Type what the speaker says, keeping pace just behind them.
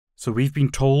So we've been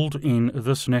told in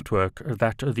this network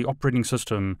that the operating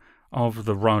system of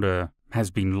the router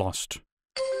has been lost.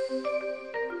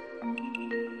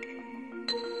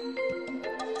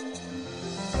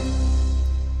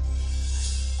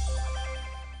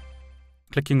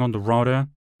 Clicking on the router,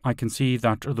 I can see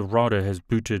that the router has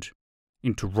booted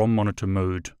into ROM monitor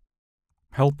mode.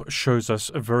 Help shows us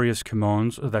various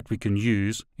commands that we can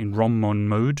use in ROM-mon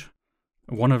mode.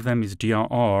 One of them is dir,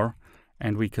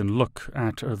 and we can look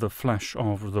at the flash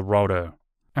of the router.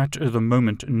 At the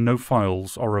moment, no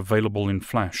files are available in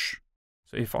flash.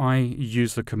 So if I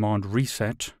use the command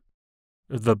reset,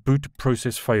 the boot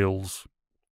process fails,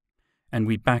 and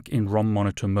we're back in ROM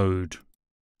monitor mode.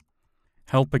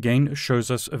 Help again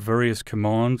shows us various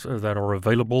commands that are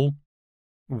available.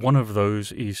 One of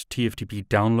those is TFTP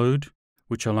download,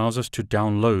 which allows us to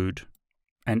download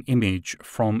an image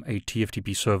from a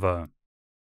TFTP server.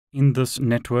 In this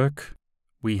network,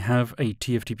 we have a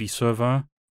TFTP server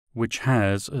which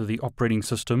has the operating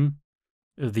system.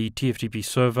 The TFTP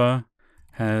server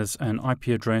has an IP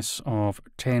address of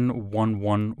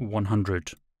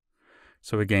 10.1.1.100.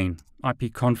 So again,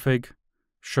 ipconfig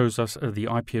shows us the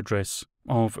IP address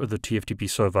of the TFTP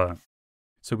server.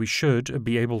 So we should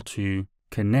be able to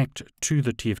connect to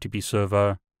the TFTP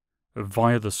server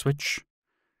via the switch.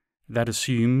 That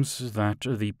assumes that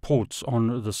the ports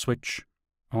on the switch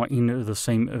are in the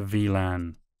same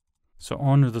VLAN. So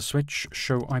on the switch,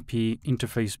 show IP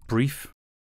interface brief.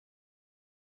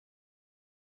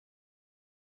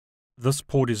 This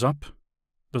port is up.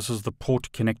 This is the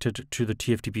port connected to the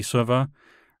TFTP server.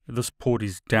 This port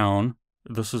is down.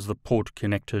 This is the port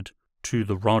connected to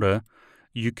the router.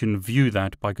 You can view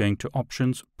that by going to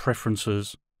Options,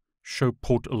 Preferences, Show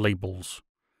Port Labels.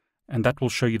 And that will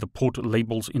show you the port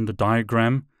labels in the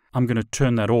diagram. I'm going to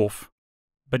turn that off,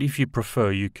 but if you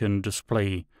prefer, you can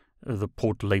display the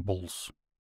port labels.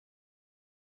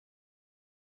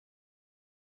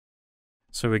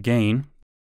 So again,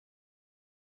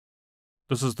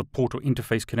 this is the port or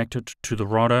interface connected to the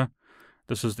router.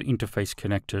 This is the interface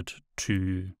connected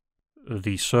to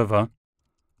the server.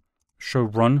 Show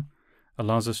Run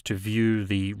allows us to view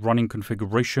the running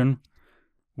configuration.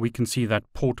 We can see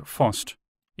that port FOST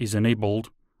is enabled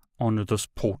on this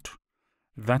port.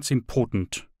 That's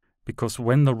important because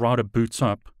when the router boots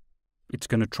up, it's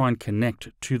going to try and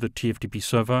connect to the TFTP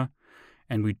server,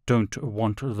 and we don't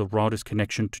want the router's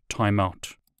connection to time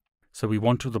out. So we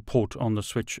want the port on the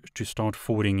switch to start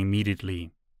forwarding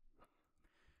immediately.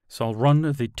 So I'll run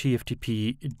the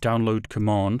TFTP download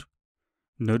command.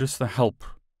 Notice the help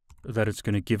that it's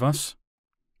going to give us.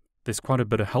 There's quite a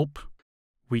bit of help.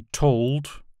 We're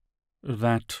told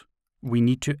that we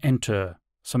need to enter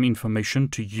some information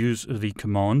to use the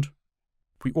command.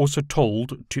 We're also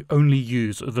told to only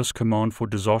use this command for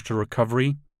disaster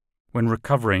recovery when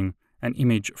recovering an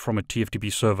image from a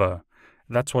TFTP server.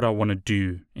 That's what I want to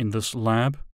do in this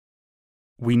lab.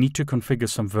 We need to configure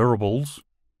some variables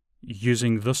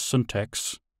using this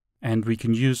syntax, and we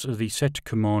can use the set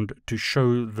command to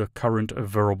show the current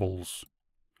variables.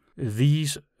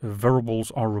 These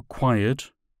variables are required.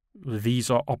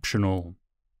 These are optional.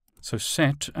 So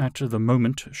set at the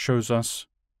moment shows us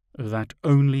that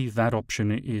only that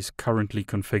option is currently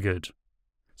configured.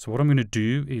 So what I'm going to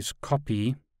do is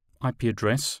copy IP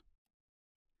address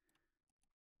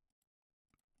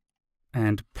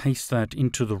and paste that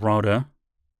into the router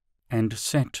and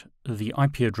set the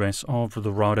IP address of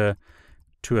the router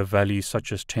to a value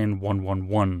such as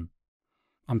 10.1.1.1.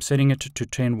 I'm setting it to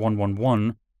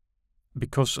 10.1.1.1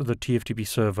 because the TFTP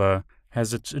server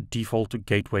has its default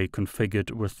gateway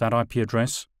configured with that IP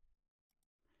address,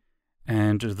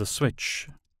 and the switch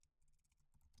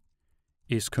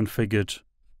is configured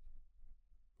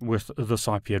with this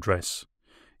IP address.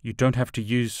 You don't have to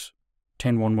use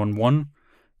 10.1.1.1,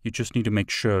 you just need to make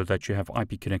sure that you have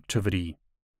IP connectivity.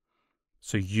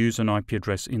 So use an IP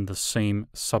address in the same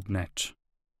subnet.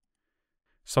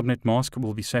 Subnet mask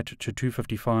will be set to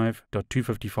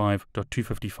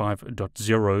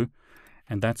 255.255.255.0,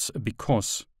 and that's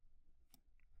because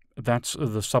that's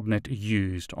the subnet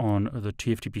used on the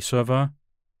TFTP server,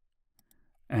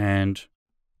 and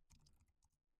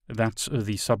that's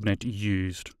the subnet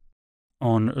used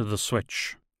on the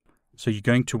switch. So you're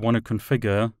going to want to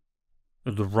configure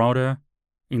the router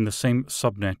in the same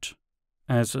subnet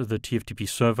as the TFTP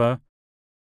server,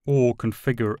 or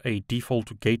configure a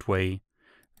default gateway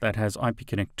that has IP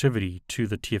connectivity to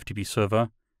the TFTP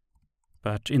server.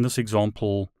 But in this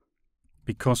example,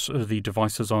 because the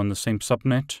devices are in the same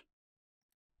subnet,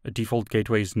 a default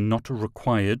gateway is not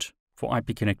required for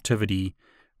IP connectivity,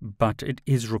 but it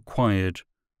is required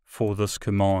for this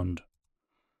command.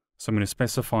 So I'm going to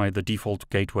specify the default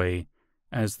gateway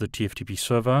as the TFTP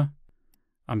server.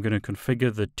 I'm going to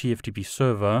configure the TFTP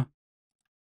server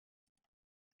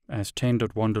as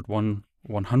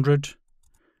 10.1.1.100.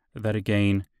 That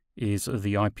again is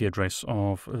the IP address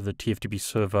of the TFTP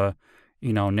server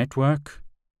in our network.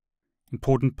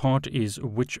 Important part is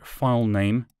which file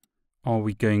name are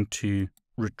we going to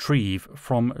retrieve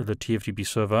from the TFTP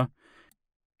server.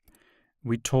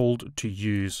 We're told to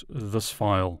use this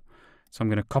file. So I'm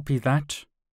going to copy that.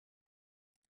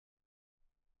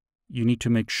 You need to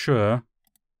make sure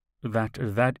that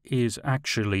that is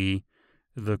actually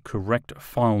the correct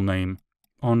file name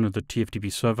on the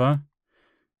TFTP server.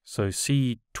 So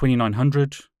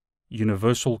C2900,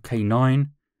 Universal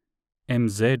K9,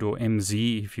 MZ or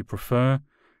MZ if you prefer,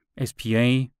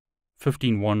 SPA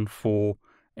 1514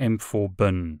 M4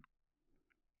 bin.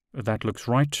 That looks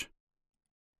right.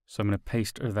 So I'm going to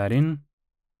paste that in.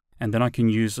 And then I can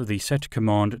use the set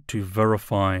command to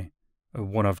verify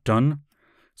what I've done.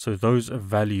 So those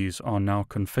values are now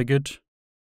configured.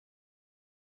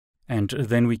 And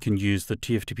then we can use the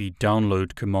TFTP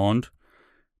download command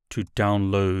to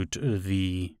download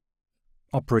the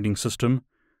operating system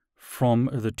from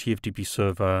the TFTP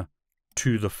server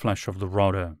to the flash of the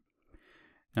router.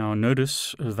 Now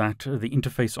notice that the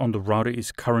interface on the router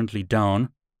is currently down.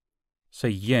 Say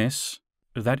yes,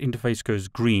 that interface goes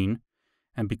green,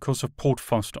 and because of port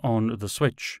fast on the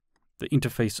switch, the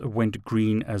interface went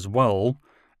green as well,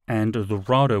 and the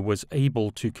router was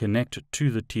able to connect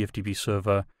to the TFTP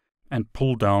server and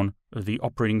pull down the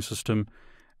operating system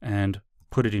and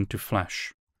put it into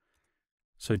flash.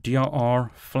 So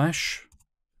DRR flash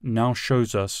now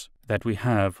shows us that we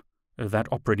have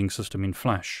that operating system in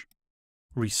flash.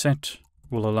 Reset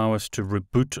will allow us to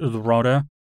reboot the router,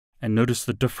 and notice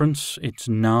the difference. It's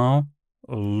now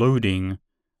loading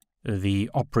the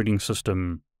operating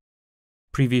system.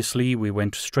 Previously we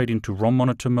went straight into ROM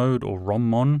monitor mode or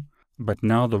ROM-mon, but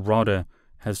now the router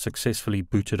has successfully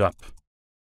booted up.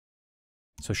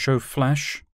 So show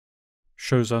flash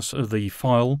shows us the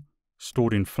file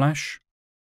stored in flash.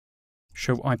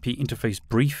 Show IP interface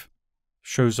brief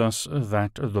shows us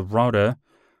that the router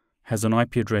has an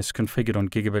IP address configured on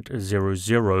gigabit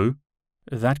 00.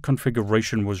 That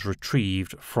configuration was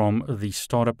retrieved from the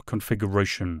startup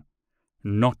configuration,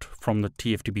 not from the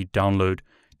TFTP download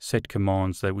set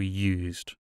commands that we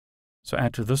used. So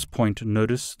at this point,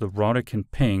 notice the router can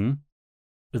ping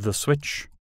the switch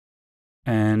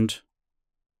and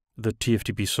the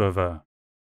TFTP server.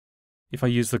 If I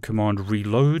use the command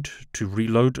reload to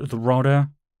reload the router,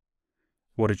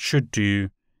 what it should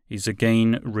do is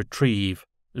again retrieve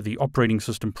the operating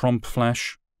system prompt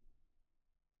flash,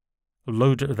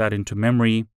 load that into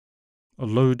memory,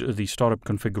 load the startup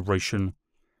configuration,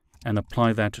 and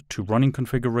apply that to running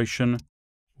configuration,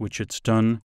 which it's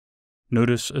done.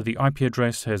 Notice the IP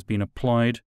address has been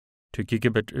applied to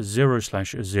gigabit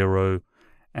 0/0,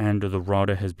 and the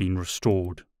router has been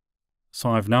restored. So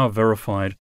I've now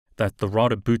verified that the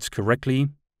router boots correctly,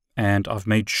 and I've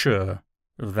made sure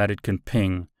that it can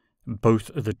ping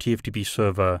both the TFTP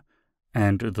server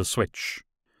and the switch.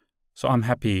 So I'm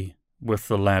happy with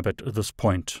the lab at this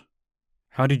point.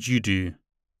 How did you do?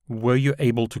 Were you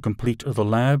able to complete the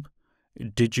lab?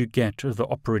 Did you get the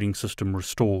operating system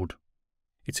restored?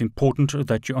 It's important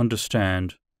that you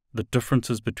understand the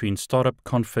differences between startup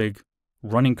config,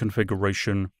 running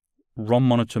configuration, ROM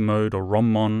monitor mode or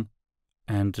ROM-mon,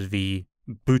 and the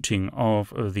booting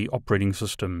of the operating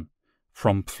system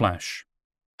from flash.